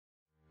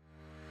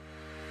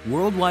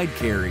Worldwide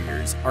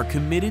carriers are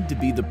committed to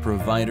be the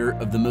provider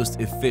of the most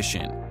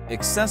efficient,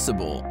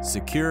 accessible,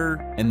 secure,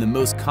 and the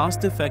most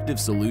cost-effective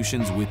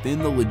solutions within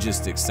the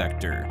logistics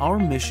sector. Our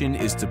mission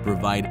is to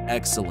provide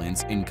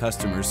excellence in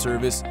customer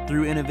service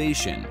through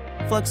innovation,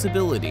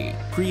 flexibility,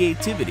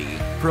 creativity,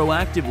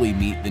 proactively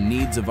meet the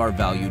needs of our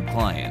valued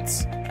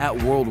clients. At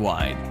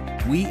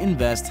Worldwide, we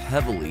invest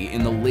heavily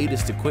in the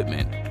latest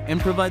equipment and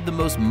provide the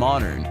most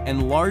modern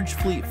and large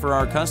fleet for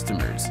our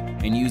customers,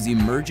 and use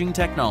emerging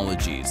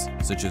technologies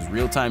such as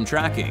real-time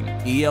tracking,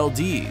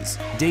 ELDs,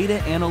 data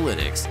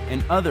analytics,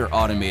 and other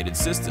automated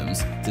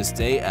systems to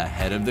stay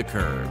ahead of the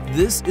curve.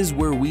 This is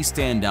where we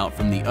stand out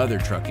from the other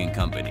trucking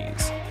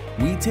companies.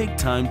 We take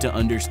time to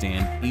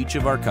understand each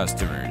of our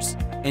customers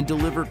and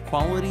deliver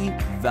quality,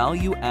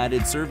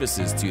 value-added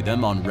services to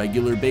them on a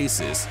regular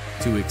basis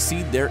to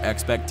exceed their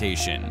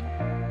expectation.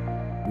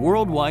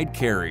 Worldwide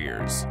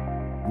Carriers.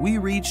 We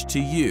reach to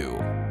you,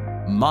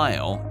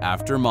 mile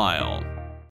after mile.